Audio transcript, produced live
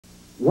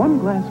One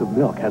glass of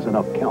milk has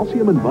enough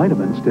calcium and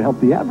vitamins to help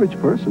the average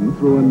person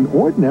through an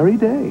ordinary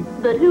day.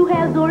 But who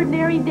has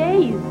ordinary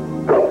days?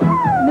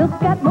 Milk's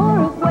got more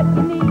of what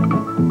you need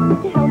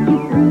to help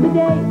you through the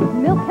day.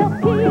 Milk helps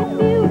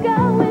keep you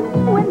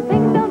going when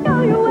things don't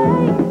go your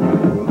way.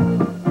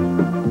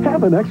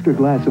 Have an extra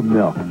glass of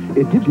milk.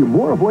 It gives you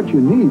more of what you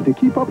need to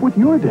keep up with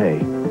your day.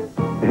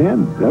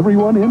 And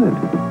everyone in it.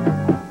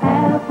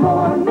 Have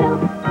more milk.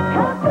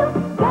 Have milk.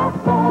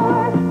 Have more.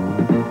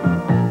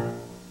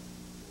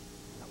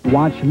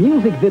 Watch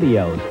music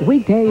videos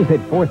weekdays at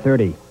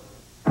 4:30.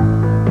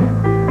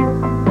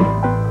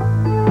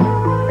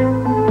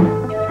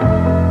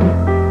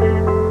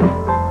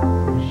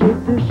 Je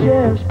te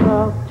cherche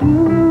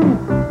partout.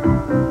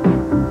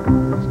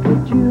 Ce que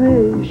tu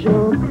es,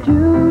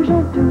 Jontue,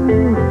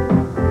 Jontue.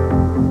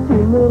 Tu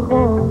me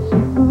rends si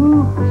fou.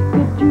 Ce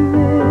que tu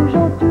es,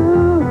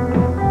 Jontue,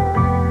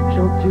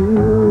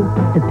 Jontue.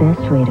 The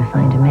best way to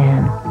find a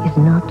man is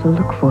not to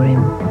look for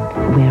him.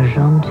 Wear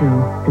Jontue,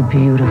 the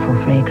beautiful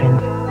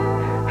fragrance.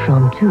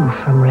 Jontue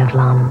from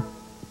Revlon.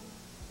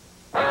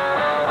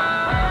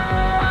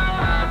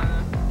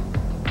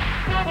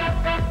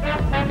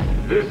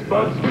 This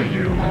buzz for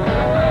you.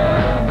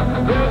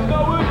 There's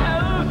no one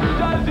else who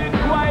does it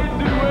quite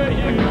the way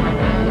you do.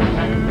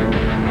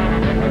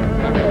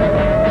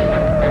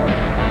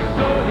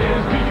 So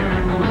here's to you.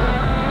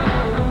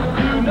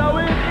 You know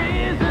it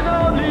isn't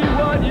only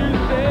what you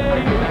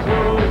say, it's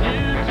what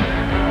you do.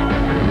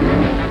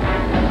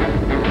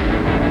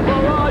 For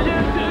all you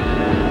do,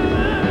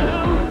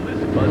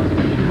 this buzz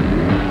for you.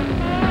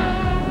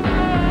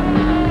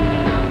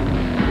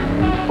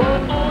 For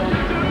all you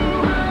do.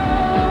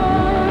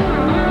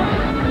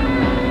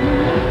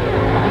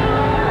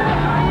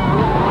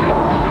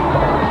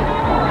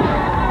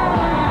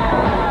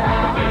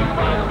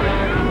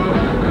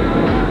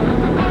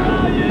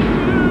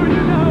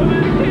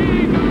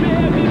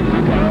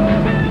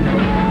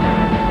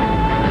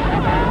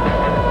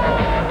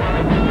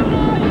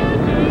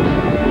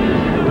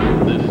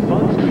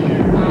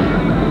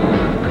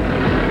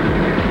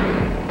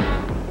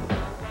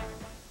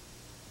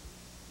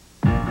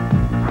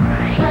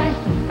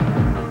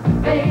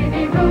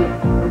 Baby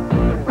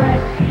Ruth,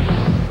 fresh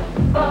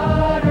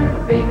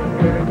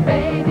Butterfinger,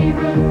 Baby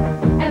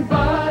Ruth and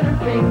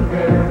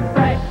Butterfinger,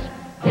 fresh,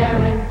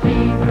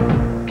 guaranteed.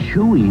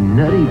 Chewy,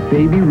 nutty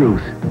Baby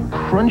Ruth.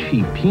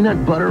 Crunchy,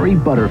 peanut buttery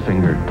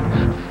Butterfinger.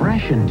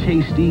 Fresh and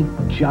tasty,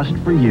 just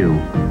for you.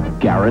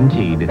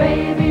 Guaranteed.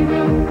 Baby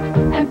Ruth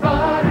and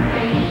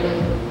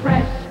Butterfinger,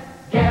 fresh,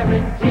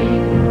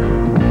 guaranteed.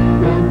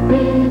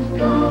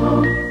 Nabisco.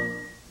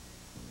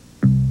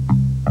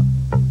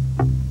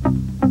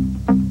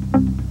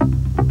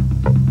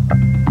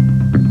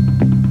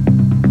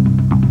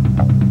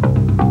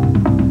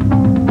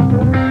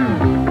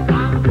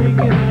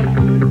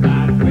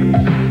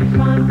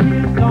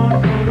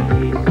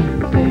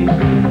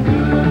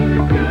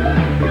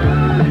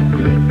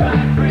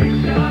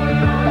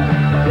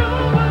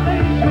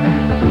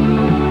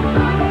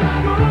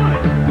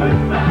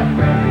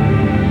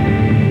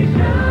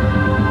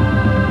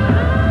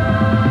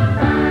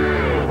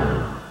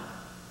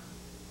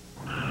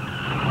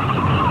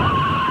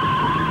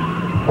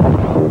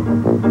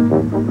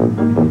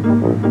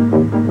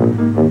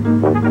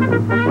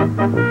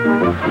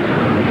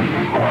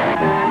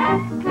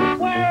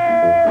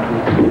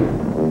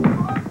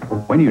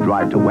 When you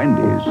drive to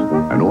Wendy's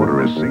and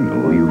order a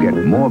single, you get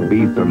more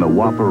beef than the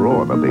Whopper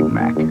or the Big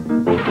Mac.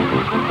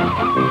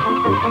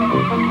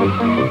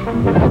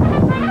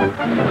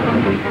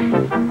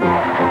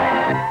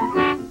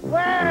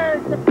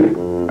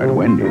 At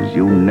Wendy's,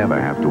 you never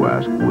have to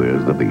ask,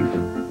 where's the beef?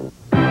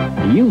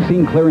 You've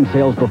seen clearance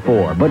sales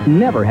before, but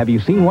never have you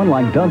seen one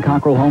like Doug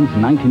Cockrell Homes'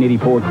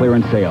 1984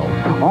 clearance sale.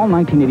 All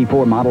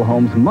 1984 model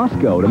homes must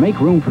go to make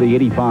room for the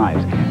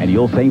 85s, and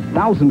you'll save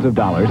thousands of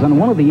dollars on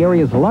one of the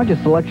area's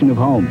largest selection of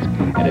homes.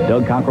 And at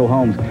Doug Cockrell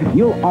Homes,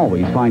 you'll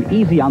always find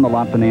easy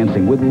on-the-lot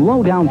financing with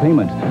low down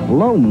payments,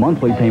 low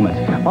monthly payments,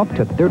 up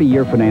to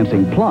 30-year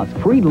financing, plus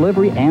free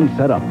delivery and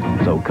setup.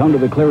 So come to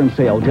the clearance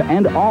sale to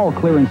end all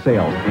clearance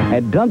sales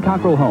at Doug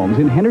Cockrell Homes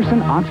in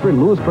Henderson, Oxford,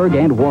 Lewisburg,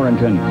 and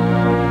Warrenton.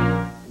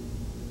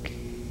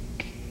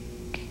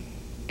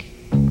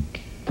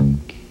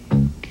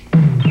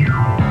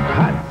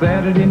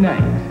 Saturday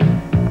night,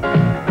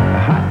 a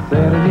hot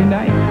Saturday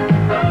night,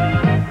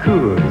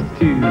 Coors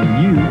to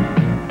you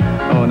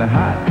on a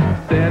hot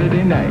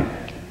Saturday night.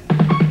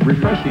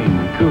 Refreshing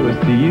Coors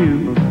to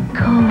you,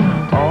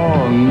 Cold.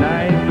 all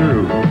night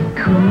through.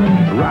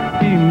 Cool.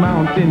 Rocky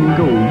Mountain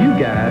Gold, you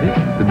got it.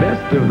 The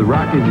best of the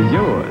Rockies is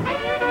yours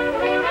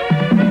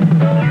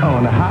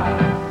on a hot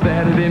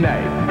Saturday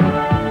night.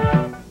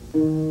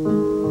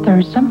 There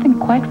is something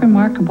quite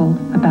remarkable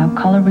about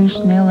Color Riche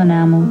nail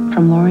enamel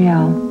from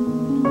L'Oreal.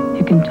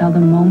 You can tell the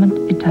moment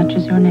it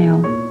touches your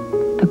nail.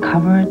 The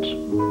coverage,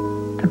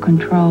 the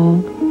control,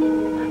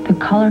 the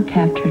color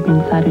captured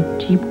inside a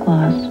cheap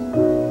gloss.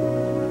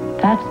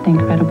 That's the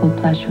incredible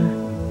pleasure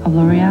of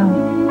L'Oreal.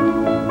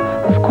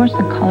 Of course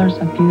the colors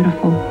are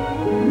beautiful.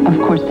 Of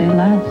course they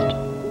last.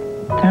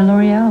 They're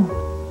L'Oreal.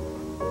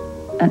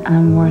 that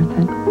I'm worth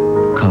it.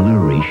 Color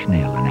Riche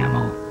Nail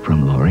Enamel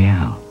from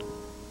L'Oreal.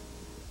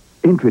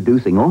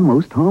 Introducing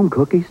Almost Home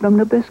Cookies from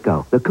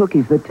Nabisco. The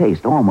cookies that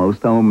taste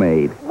almost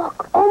homemade.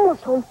 Look,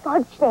 Almost Home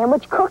fudge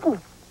sandwich cookies.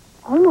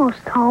 Almost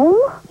home?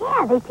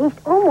 Yeah, they taste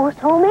almost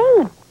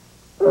homemade.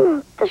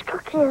 This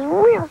cookie is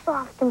real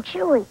soft and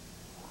chewy.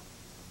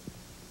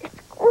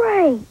 It's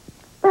great,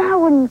 but I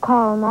wouldn't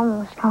call them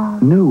almost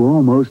home. New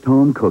Almost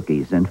Home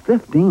Cookies in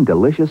 15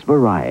 delicious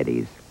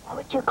varieties. What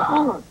would you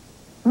call them?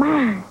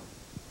 Mine.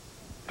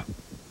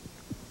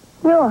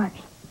 Yours.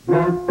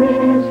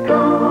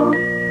 Nabisco.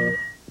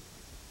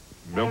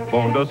 Milk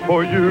Bone does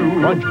for you.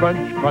 Crunch,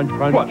 crunch, crunch,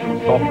 crunch. What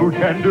soft food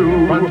can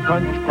do. Crunch,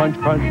 crunch, crunch,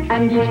 crunch.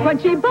 And each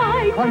crunchy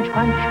bite Crunch,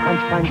 crunch, crunch,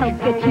 crunch.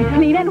 helps get you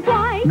clean and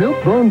white.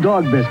 Milk Bone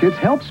dog biscuits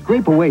help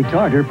scrape away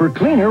tartar for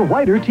cleaner,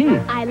 whiter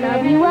teeth. I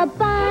love you a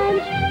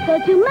bunch, so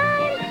to munch.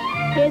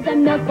 Here's a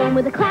Milk Bone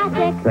with a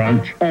classic.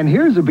 Crunch. And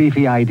here's a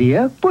beefy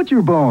idea.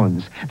 Butcher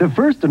Bones. The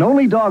first and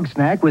only dog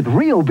snack with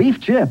real beef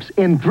chips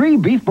in 3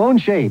 beef bone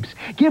shapes.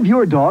 Give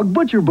your dog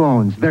Butcher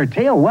Bones. They're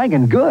tail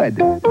wagging good.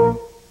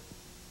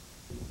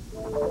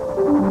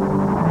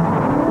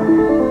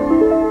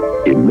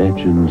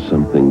 Imagine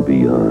something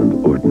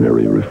beyond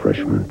ordinary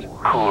refreshment.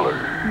 Cooler.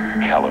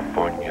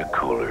 California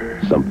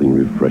cooler. Something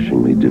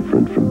refreshingly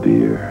different from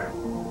beer.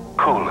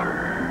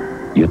 Cooler.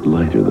 Yet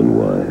lighter than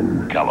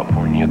wine.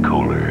 California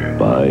cooler.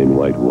 Fine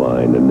white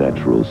wine and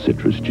natural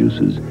citrus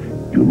juices,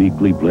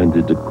 uniquely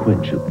blended to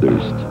quench a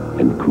thirst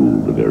and cool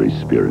the very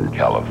spirit.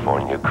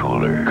 California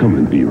cooler. Come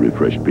and be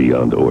refreshed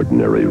beyond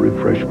ordinary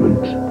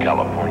refreshment.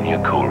 California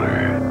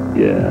cooler.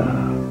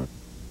 Yeah.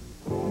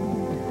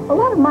 A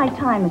lot of my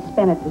time is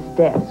spent at this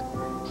desk.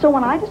 So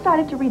when I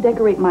decided to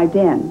redecorate my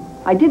den,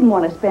 I didn't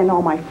want to spend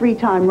all my free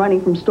time running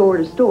from store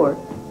to store.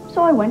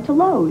 So I went to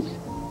Lowe's.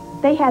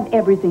 They have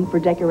everything for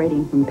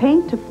decorating from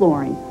paint to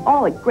flooring,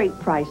 all at great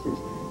prices.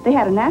 They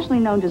had a nationally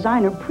known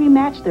designer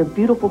pre-match their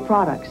beautiful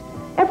products.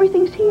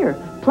 Everything's here,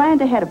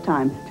 planned ahead of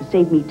time to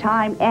save me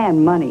time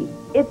and money.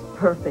 It's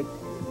perfect.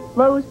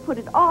 Lowe's put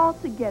it all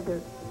together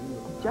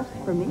just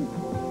for me.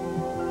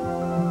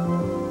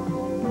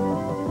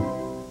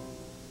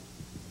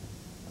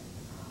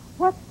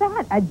 What's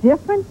that? A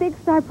different Big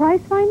Star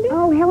Price Finder?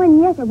 Oh, Helen,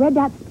 yes, a Red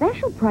Dot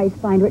Special Price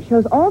Finder. It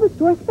shows all the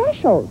store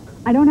specials.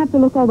 I don't have to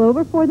look all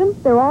over for them?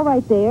 They're all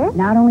right there.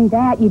 Not only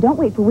that, you don't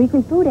wait for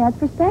weekly food ads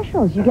for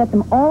specials. You get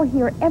them all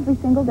here every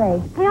single day.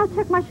 Hey, I'll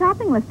check my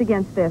shopping list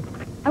against this.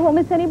 I won't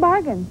miss any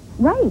bargains.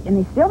 Right, and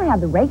they still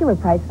have the Regular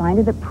Price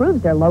Finder that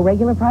proves their low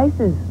regular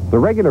prices. The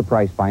Regular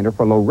Price Finder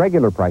for low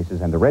regular prices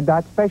and the Red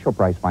Dot Special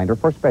Price Finder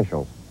for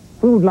specials.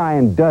 Food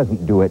Lion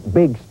doesn't do it.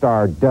 Big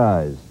Star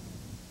does.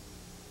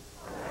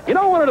 You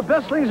know, one of the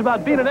best things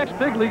about being an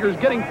ex-big leaguer is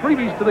getting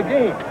freebies to the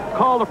game.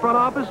 Call the front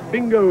office,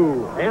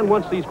 bingo. And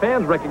once these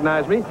fans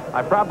recognize me,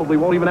 I probably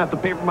won't even have to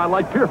pay for my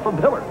light beer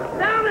from Miller.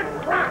 Down it!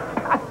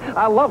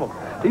 I love them.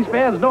 These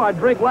fans know I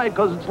drink light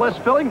because it's less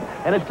filling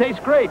and it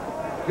tastes great.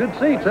 Good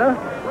seats, huh?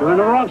 You're in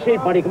the wrong seat,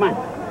 buddy. Come on.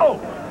 Oh,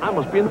 I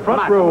must be in the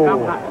front row.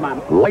 Come on.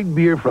 Light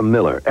beer from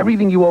Miller.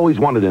 Everything you always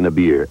wanted in a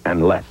beer,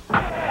 and less. Good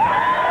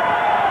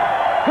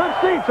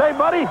seats, hey,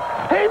 buddy?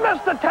 He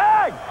missed the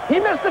tag! He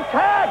missed the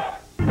tag!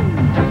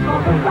 Just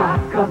for the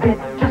rock of it,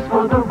 just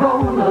for the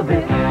roll of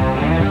it.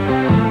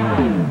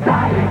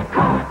 Diet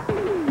Coke.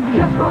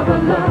 Just for the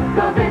look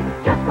of it,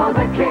 just for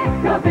the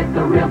kick of it,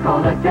 the real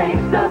cola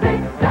taste of it.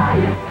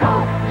 Diet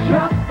Coke.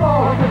 Just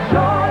for the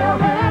joy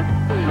of it.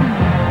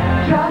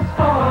 Just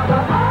for the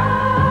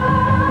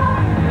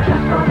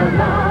just for the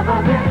love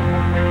of it.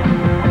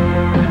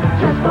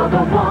 Just for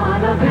the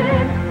one of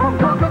it. From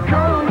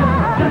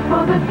Coca-Cola. Just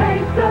for the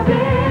taste of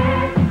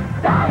it.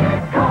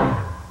 Diet Coke.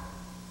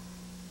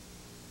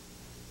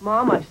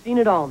 Mom, I've seen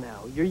it all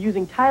now. You're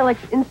using Tilex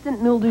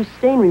Instant Mildew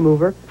Stain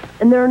Remover,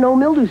 and there are no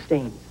mildew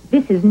stains.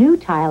 This is new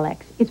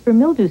Tilex. It's for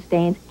mildew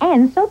stains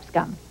and soap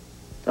scum.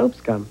 Soap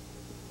scum?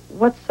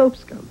 What's soap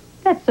scum?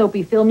 That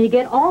soapy film you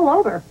get all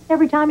over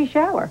every time you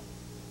shower.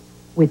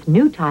 With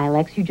new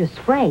Tilex, you just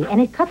spray,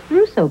 and it cuts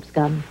through soap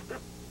scum.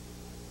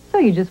 So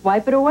you just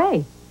wipe it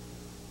away.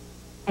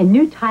 And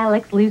new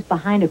Tilex leaves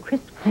behind a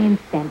crisp, clean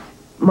scent.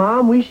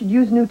 Mom, we should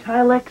use new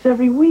Tilex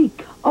every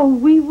week. Oh,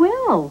 we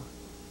will.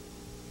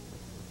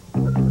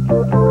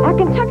 At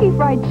Kentucky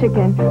Fried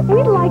Chicken,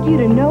 we'd like you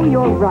to know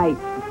your rights.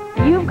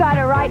 You've got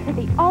a right to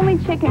the only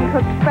chicken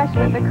cooked fresh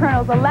with the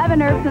Colonel's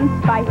 11 herbs and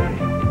spices.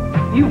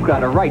 You've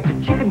got a right to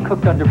chicken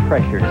cooked under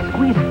pressure, to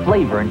squeeze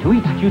flavor into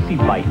each juicy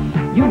bite.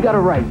 You've got a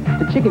right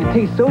to chicken that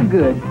tastes so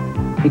good,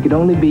 it could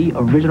only be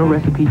original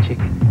recipe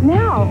chicken.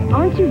 Now,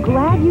 aren't you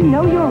glad you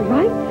know your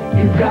rights?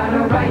 You've got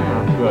a right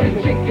to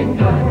chicken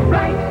cooked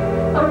right.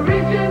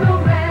 Original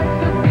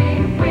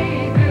recipe,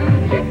 we do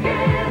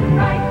chicken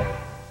right.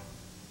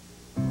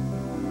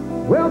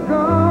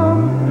 Welcome!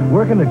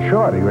 Working at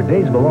Shorty, your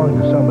days belong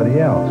to somebody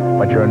else,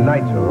 but your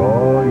nights are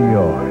all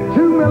yours.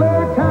 To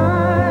Miller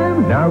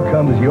time! Now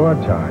comes your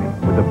time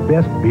with the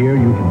best beer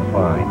you can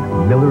find,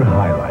 Miller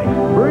High Life.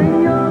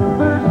 Bring your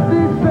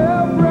thirsty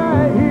self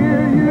right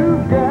here,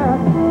 you've got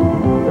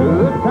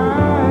the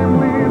time,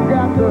 we've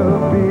got the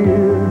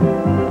beer.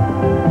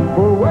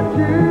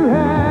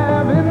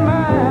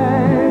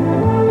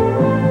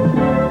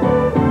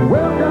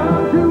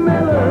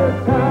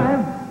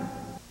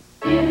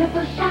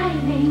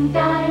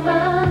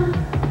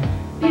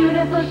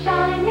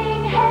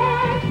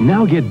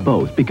 Now get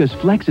both because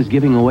Flex is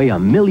giving away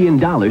 $1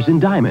 million in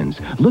diamonds.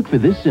 Look for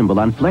this symbol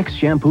on Flex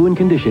shampoo and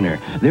conditioner.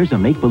 There's a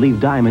make-believe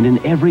diamond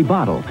in every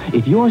bottle.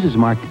 If yours is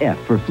marked F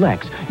for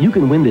Flex, you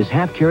can win this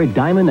half-carat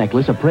diamond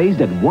necklace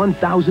appraised at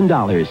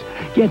 $1,000.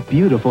 Get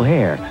beautiful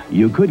hair.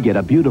 You could get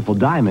a beautiful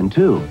diamond,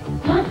 too.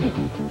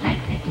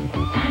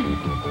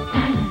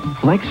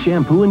 Flex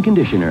shampoo and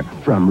conditioner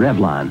from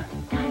Revlon.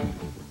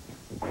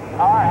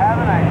 Are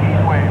having a heat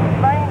wave,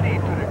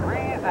 92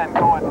 degrees and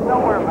going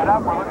nowhere but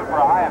up. We're looking for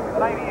a high of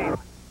 98.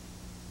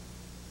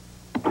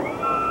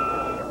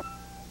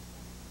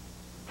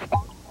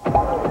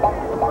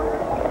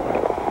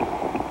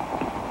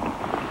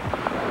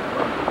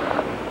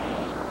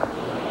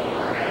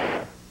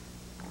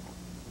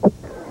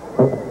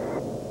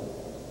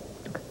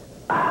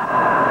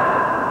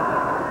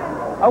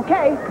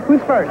 Okay,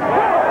 who's first?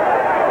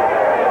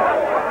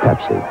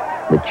 Pepsi,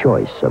 the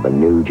choice of a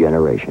new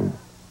generation.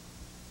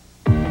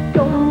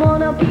 Don't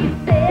wanna be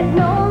sad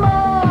no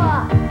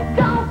more.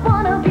 Don't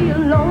wanna be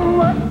alone.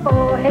 What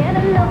for?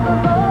 Had enough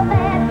of all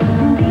that.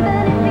 Leaving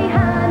it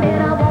behind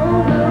and I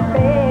won't look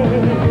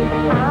back.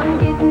 I'm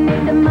getting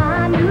into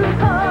my new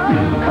car.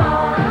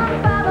 I'm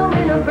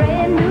following a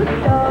brand new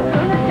star.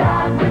 Gonna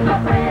drive with my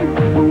friends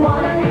who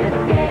wanna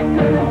escape.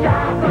 Gonna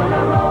drive,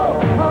 gonna roll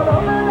all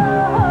over the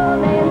whole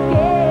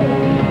landscape.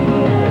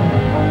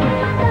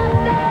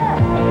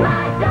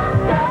 My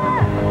doctor,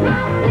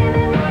 my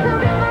living so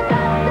is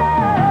my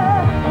doctor.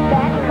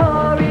 That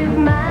car is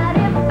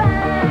mighty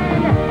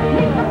fine.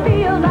 Makes me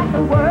feel like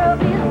the world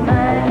is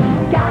mine.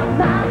 Got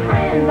my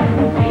friends, I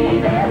can see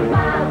their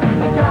smiles.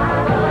 We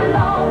drive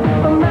along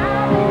for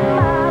miles and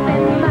miles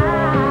and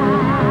miles.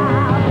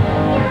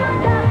 You're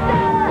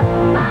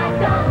my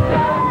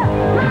doctor,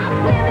 my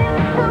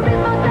living so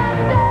is my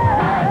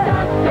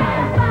doctor. My doctor,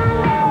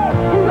 finally,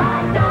 my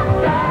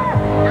doctor.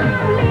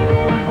 I'm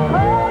leaving it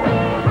all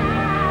behind.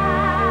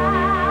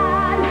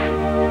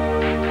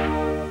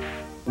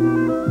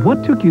 What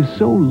took you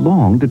so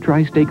long to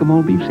try Steak-umm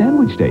whole beef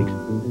sandwich steaks?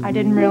 I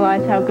didn't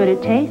realize how good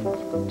it tastes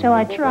till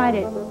I tried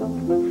it.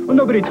 Well,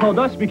 nobody told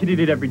us we could eat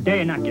it every day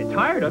and not get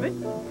tired of it.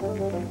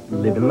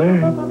 Live and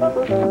learn.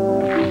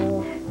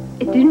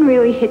 It didn't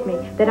really hit me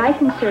that I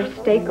can serve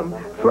Steak-umm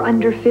for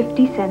under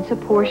 50 cents a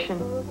portion.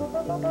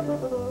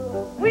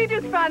 We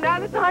just found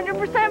out it's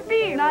 100%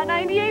 beef, not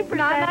 98%,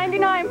 not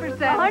 99%,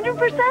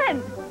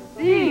 100%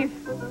 beef.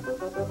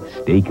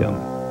 Steak-umm.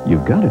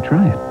 You've got to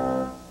try it.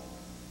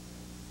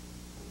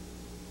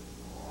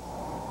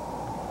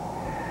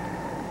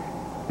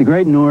 The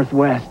Great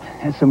Northwest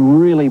has some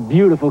really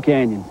beautiful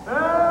canyons.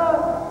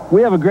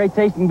 We have a great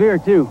tasting beer,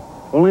 too.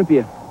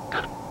 Olympia.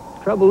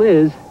 Trouble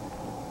is,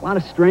 a lot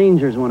of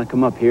strangers want to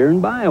come up here and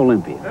buy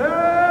Olympia.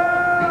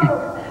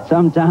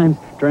 Sometimes,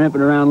 tramping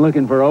around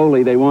looking for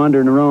Oli, they wander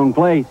in the wrong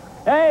place.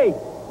 Hey,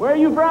 where are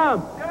you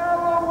from?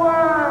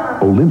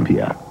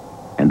 Olympia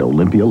and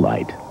Olympia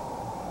Lite.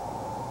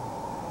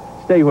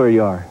 Stay where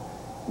you are.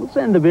 We'll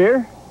send the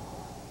beer.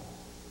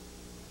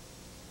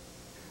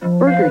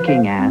 Burger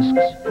King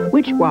asks,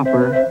 which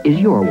Whopper is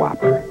your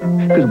Whopper?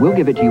 Because we'll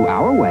give it to you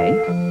our way,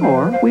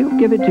 or we'll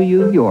give it to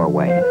you your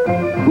way.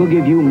 We'll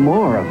give you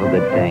more of a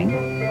good thing,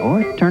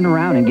 or turn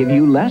around and give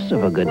you less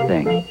of a good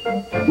thing.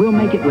 We'll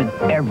make it with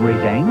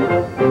everything,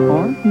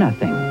 or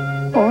nothing,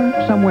 or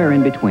somewhere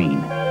in between.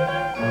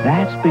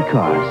 That's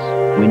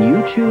because when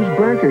you choose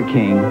Burger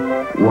King,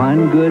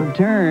 one good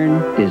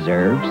turn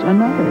deserves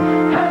another.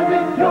 Have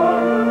it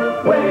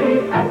your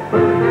way at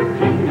Burger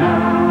King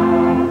now.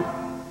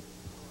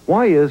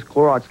 Why is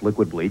Clorox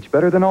liquid bleach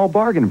better than all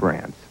bargain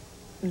brands?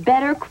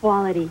 Better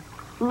quality.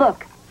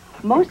 Look,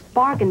 most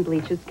bargain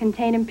bleaches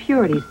contain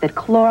impurities that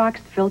Clorox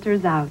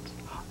filters out.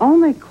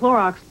 Only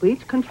Clorox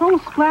bleach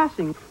controls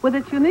splashing with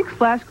its unique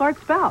splash guard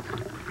spout.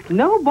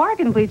 No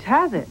bargain bleach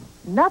has it.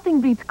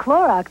 Nothing beats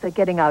Clorox at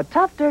getting out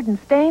tough dirt and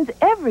stains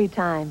every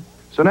time.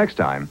 So next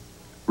time,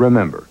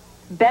 remember.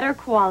 Better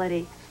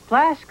quality.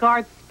 Splash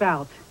guard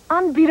spout.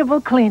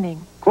 Unbeatable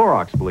cleaning.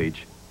 Clorox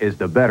bleach is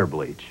the better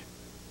bleach.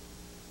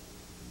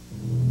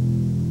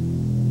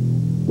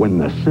 When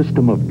the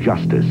system of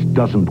justice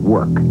doesn't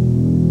work,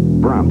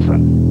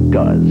 Bronson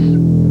does.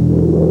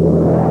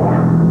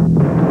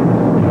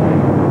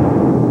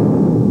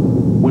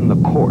 When the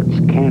courts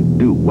can't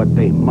do what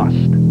they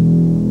must,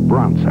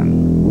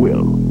 Bronson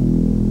will.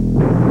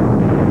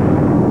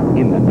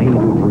 In the name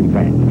of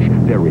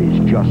revenge, there is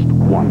just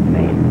one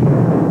name.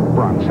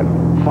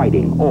 Bronson,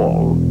 fighting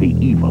all the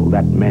evil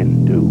that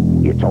men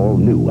do. It's all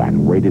new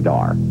and rated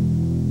R.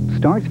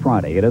 Starts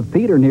Friday at a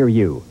theater near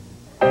you.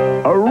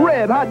 A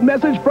red-hot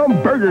message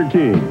from Burger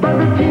King.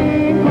 Burger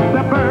King puts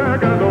their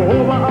burgers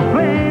over a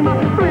flame.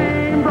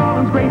 Flame brown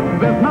and straight,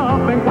 there's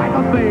nothing quite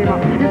the same.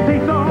 It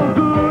tastes so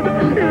good,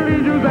 it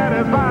leaves you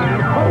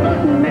satisfied. Oh,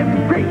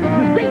 goodness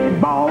gracious,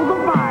 great balls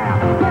of fire.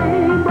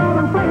 Flame brown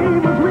and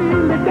flavors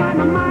really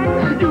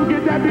dynamite. You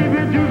get that big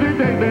juicy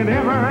taste in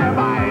every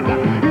bite.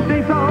 It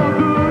tastes so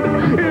good,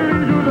 it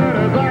leaves you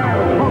satisfied.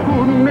 Oh,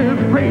 goodness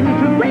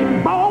gracious,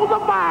 great balls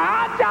of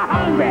fire. Aren't you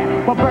hungry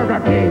for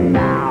Burger King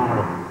now?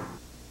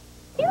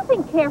 Do you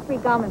think Carefree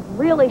Gum is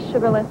really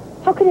sugarless.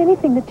 How could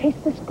anything that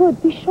tastes this good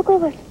be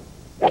sugarless?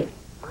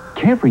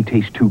 Carefree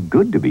tastes too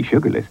good to be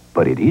sugarless,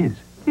 but it is.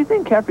 Do you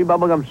think Carefree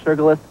bubblegum's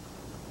sugarless?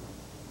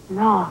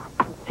 No,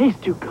 it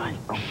tastes too good.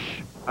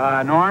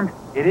 Norm,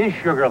 it is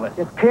sugarless.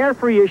 If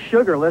Carefree is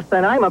sugarless,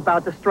 then I'm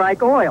about to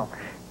strike oil.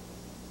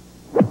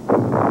 It is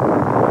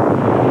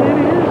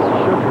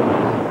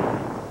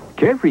sugarless.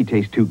 Carefree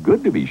tastes too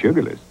good to be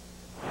sugarless,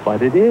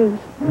 but it is.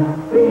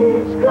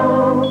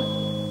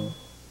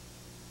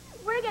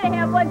 We're going to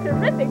have one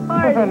terrific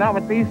party. Not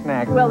with these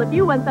snacks. Well, if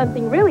you want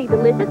something really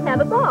delicious,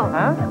 have a ball.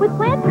 Huh? With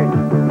Planters.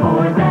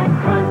 For that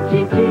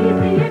crunchy,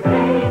 cheesy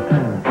taste,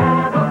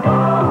 have a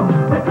ball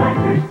with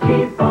Planters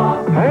cheese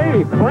balls.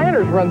 Hey,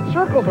 Planters run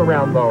circles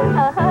around those.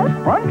 Uh-huh.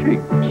 Crunchy.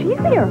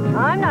 Cheesier.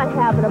 I'm not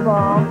having a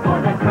ball.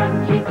 For that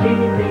crunchy,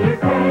 cheesy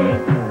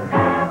taste,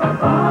 have a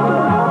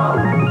ball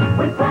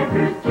with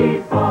Planters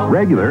cheese balls.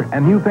 regular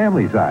and new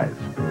family size.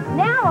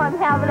 Now I'm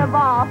having a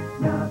ball.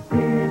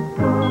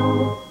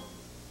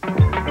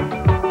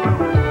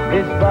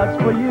 This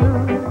box for you.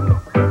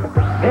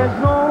 There's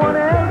no one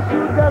else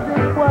who does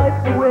it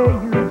quite the way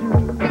you do.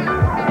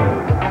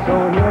 So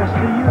here's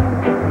to you.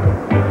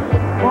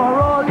 For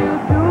all you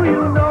do,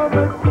 you know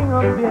the king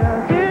of beer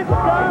is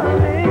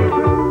coming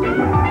through.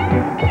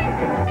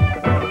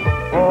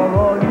 For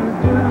all you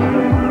do,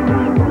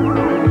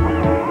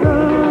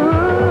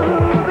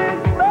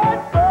 this box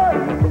for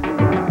you.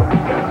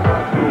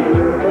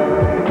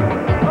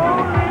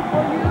 Only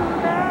for you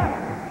now.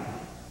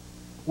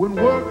 When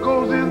work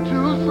goes into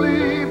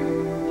sleep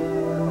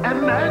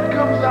and night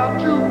comes out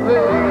to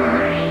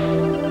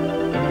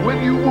play,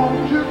 when you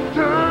want to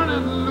turn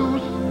it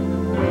loose,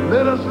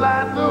 let us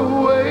light the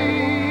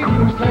way.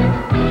 Coors Light,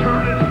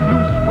 turn it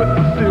loose with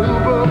the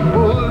silver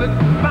bullet.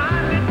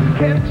 Find it,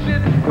 catch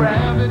it,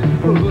 grab it,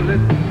 pull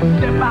it.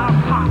 Step out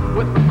hot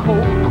with the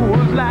cold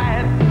Coors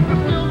Light. The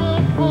silver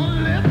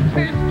bullet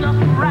tastes just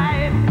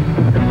right.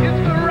 It's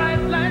the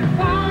right light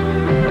one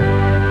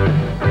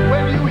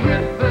when you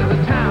hit the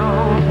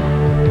town.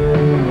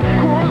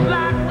 Coors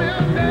Light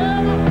will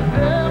never,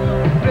 never,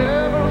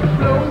 never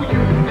slow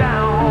you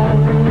down.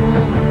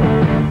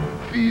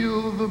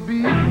 Feel the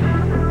beat.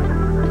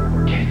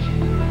 Catch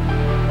it.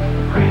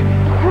 Grab it.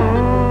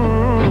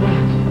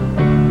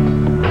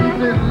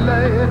 Keep it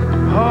light.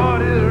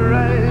 Heart is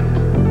right.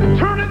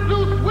 Turn it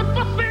loose with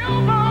the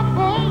silver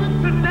bullet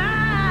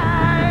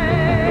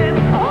tonight.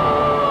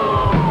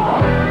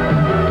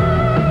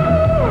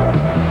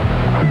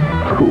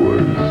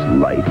 Coors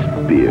Light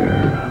Beer.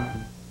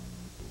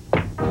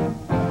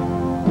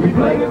 We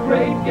play a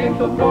great game,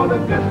 so for the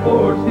good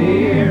sports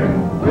here,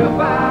 we'll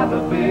buy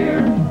the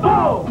beer.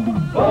 Oh,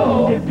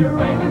 oh! If you're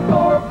aiming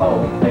for a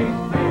bowl,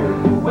 taste beer.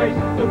 Who waste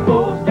the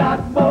bowl's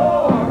got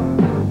more.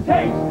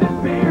 Taste this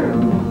beer.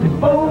 It's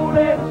bold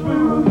and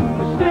smooth.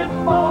 The stiff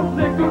malt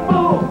liquor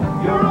full.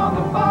 You're on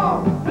the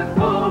ball. This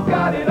bull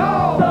got it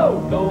all.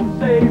 So don't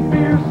say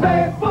beer,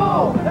 say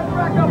bull. Let's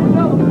rack up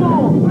another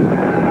bull.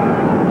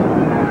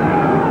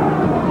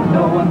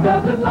 No one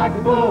does it like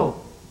a bull.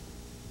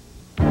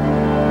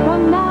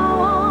 From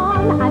now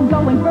on, I'm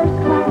going first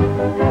class.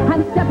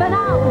 I'm stepping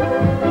out.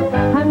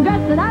 I'm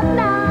dressing up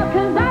now,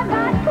 'cause I've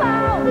got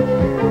clout.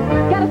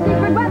 Got a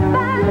secret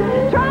weapon,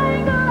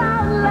 triangle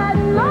outlet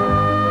low.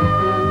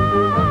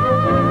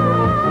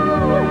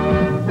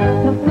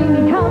 They'll see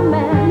me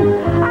coming,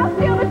 I'll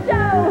steal the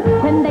show.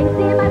 When they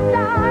see my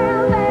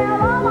style,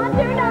 they'll all want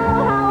to know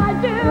how I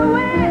do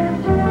it.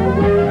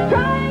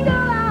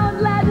 Triangle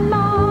outlet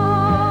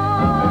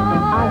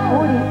low.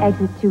 I-40,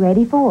 exit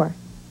 284.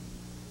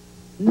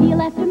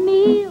 Meal after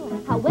meal,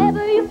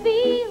 however you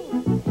feel,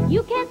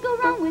 you can't go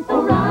wrong with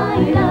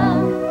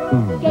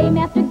Ore-Ida. Game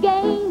after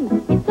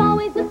game, it's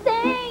always the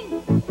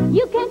same.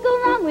 You can't go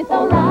wrong with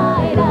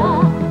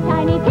Ore-Ida.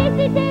 Tiny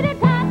tasty tater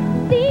tots,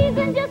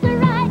 seasoned just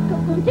right.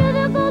 Cook them to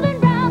the golden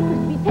brown,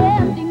 crispy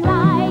tempting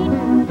light.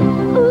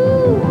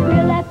 Ooh,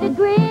 grill after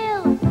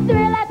grill,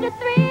 thrill after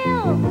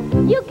thrill.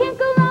 You can't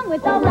go wrong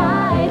with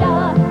Ore-Ida.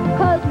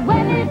 'Cause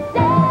when it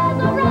says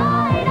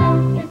Ore-Ida,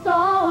 it's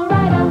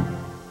Ore-Ida.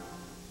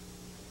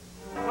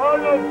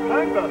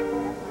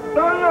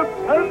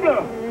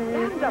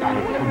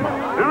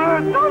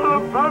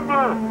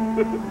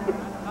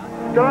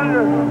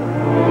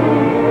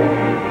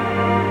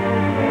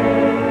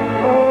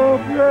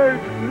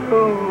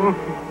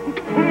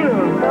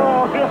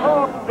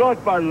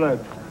 Not my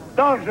lips.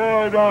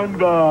 Dr.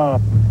 Dunbar.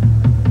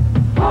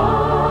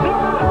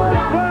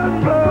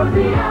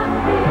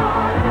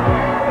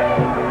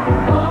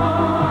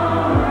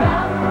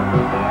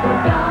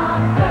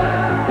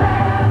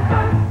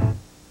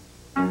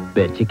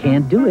 Bet you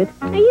can't do it.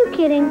 Are you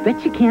kidding?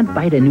 Bet you can't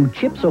bite a new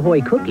Chips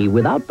Ahoy cookie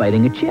without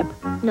biting a chip.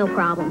 No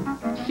problem.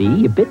 See,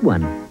 you bit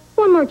one.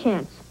 One more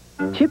chance.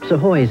 Chips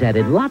Ahoy's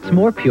added lots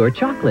more pure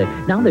chocolate.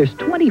 Now there's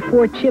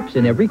 24 chips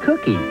in every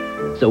cookie.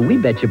 So we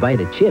bet you bite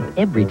a chip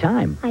every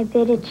time. I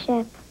bit a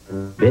chip.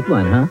 Bit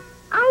one, huh?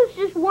 I was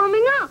just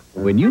warming up.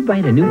 When you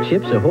bite a new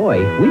Chips Ahoy,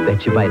 we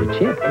bet you bite a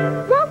chip.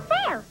 Well,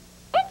 fair.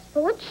 It's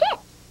full of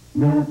chips.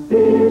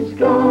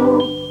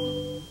 Nabisco.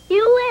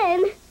 You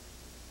win.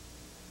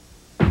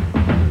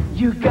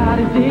 You got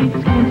a date,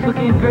 skin's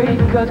looking great,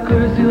 cause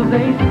Clearasil's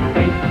ace.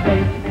 Face.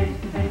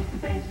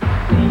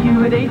 See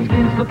you at 8,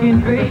 skin's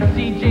looking great,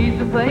 CJ's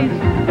the place.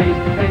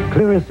 Face.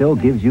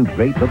 Clearasil gives you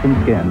great-looking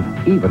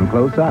skin, even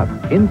close up.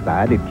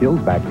 Inside, it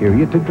kills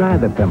bacteria to dry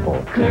the pimple.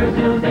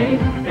 Clearasil's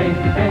ace.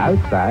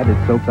 Outside,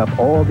 it soaks up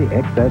all the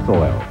excess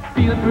oil.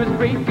 Feel first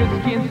rate,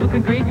 cause skin's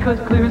looking great, cause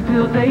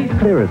Clearasil's ace.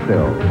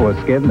 Clearasil, for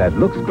skin that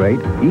looks great,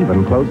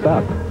 even close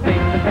up. Face.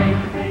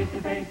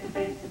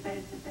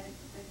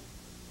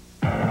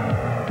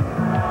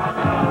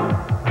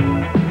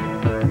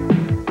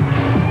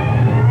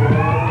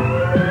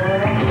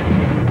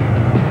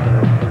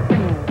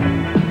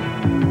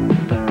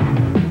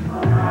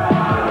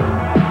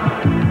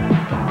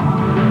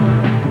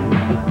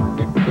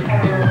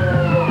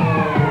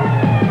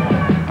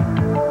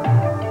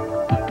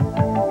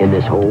 In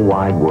this whole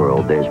wide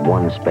world, there's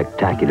one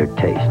spectacular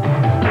taste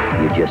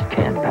you just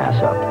can't pass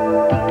up.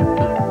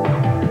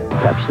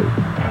 Pepsi,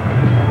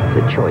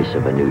 the choice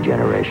of a new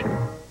generation.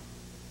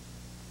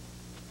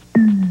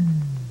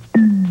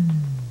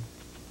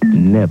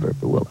 Never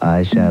will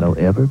eyeshadow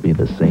ever be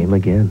the same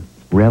again.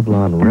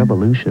 Revlon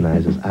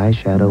revolutionizes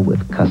eyeshadow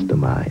with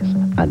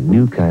Customize, a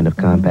new kind of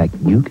compact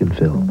you can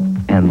fill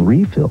and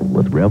refill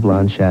with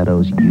Revlon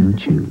shadows you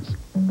choose.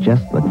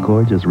 Just the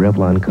gorgeous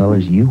Revlon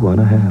colors you want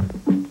to have.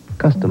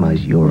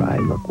 Customize your eye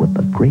look with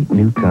the great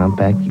new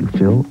compact you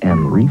fill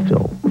and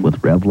refill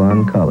with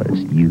Revlon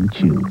colors you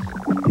choose.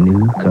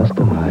 New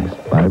Customize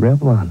by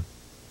Revlon.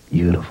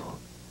 Beautiful.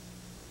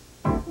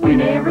 We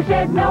never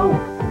said no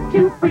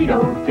to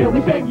Fritos till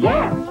we said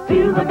yes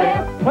to the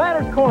best.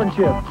 Planters corn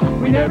chips.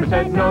 We never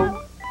said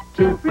no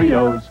to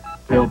Fritos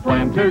till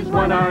Planters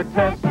won our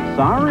test.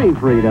 Sorry,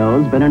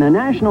 Fritos, but in a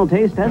national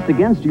taste test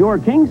against your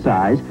king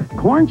size,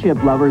 corn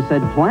chip lovers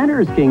said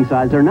Planters king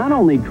size are not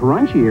only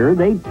crunchier,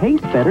 they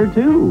taste better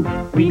too.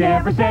 We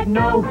never said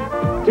no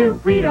to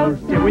Fritos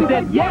till we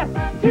said yes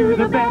to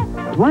the best.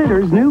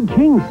 Planters new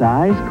king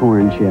size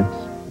corn chips.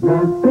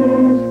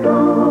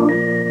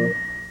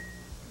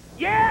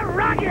 Yeah,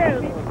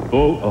 rocket!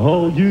 For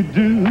all you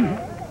do,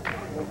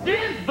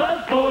 This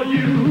buzz for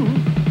you.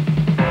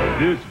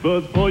 this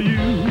buzz for you.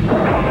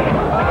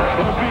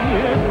 For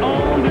being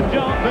on the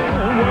job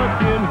and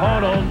working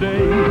hard all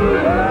day.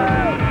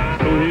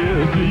 So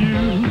here's to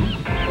you.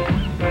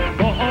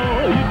 For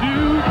all you do,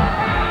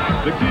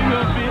 the king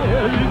of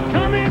beer is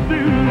coming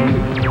through.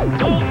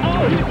 For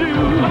all you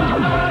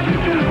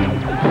do,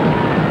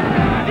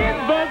 this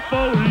buzz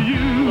for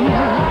you.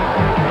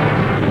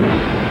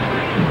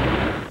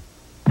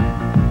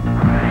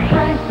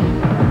 Fresh,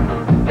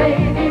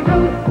 baby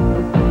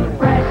Ruth.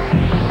 Fresh,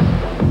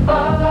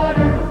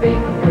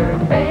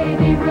 Butterfinger,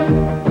 baby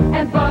Ruth,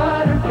 and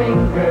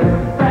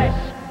Butterfinger. Fresh,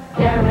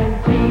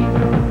 guaranteed.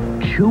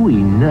 Chewy,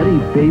 nutty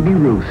Baby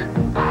Ruth.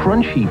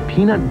 Crunchy,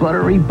 peanut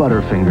buttery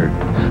Butterfinger.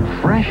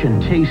 Fresh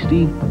and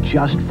tasty,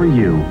 just for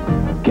you.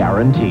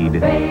 Guaranteed.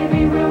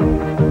 Baby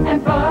Ruth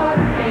and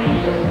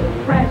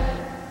Butterfinger.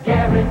 Fresh,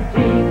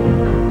 guaranteed.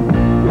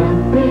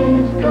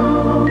 Nothing's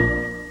gone.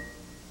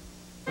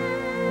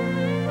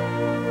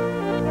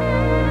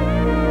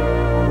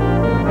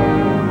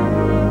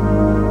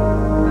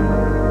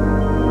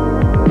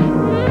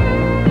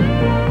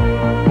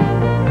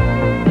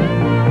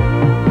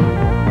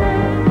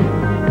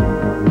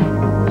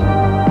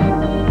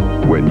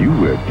 When you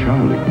wear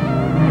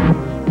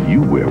Charlie,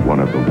 you wear one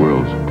of the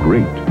world's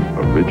great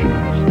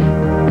originals.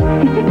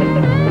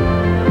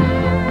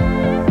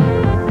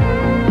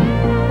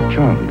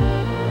 Charlie,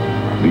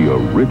 the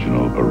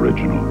original.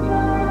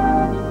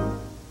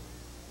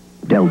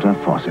 Delta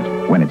faucet.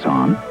 When it's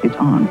on, it's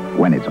on.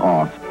 When it's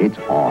off, it's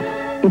off.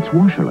 It's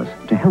washerless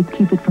to help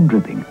keep it from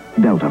dripping.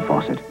 Delta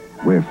faucet.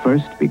 We're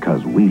first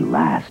because we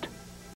last.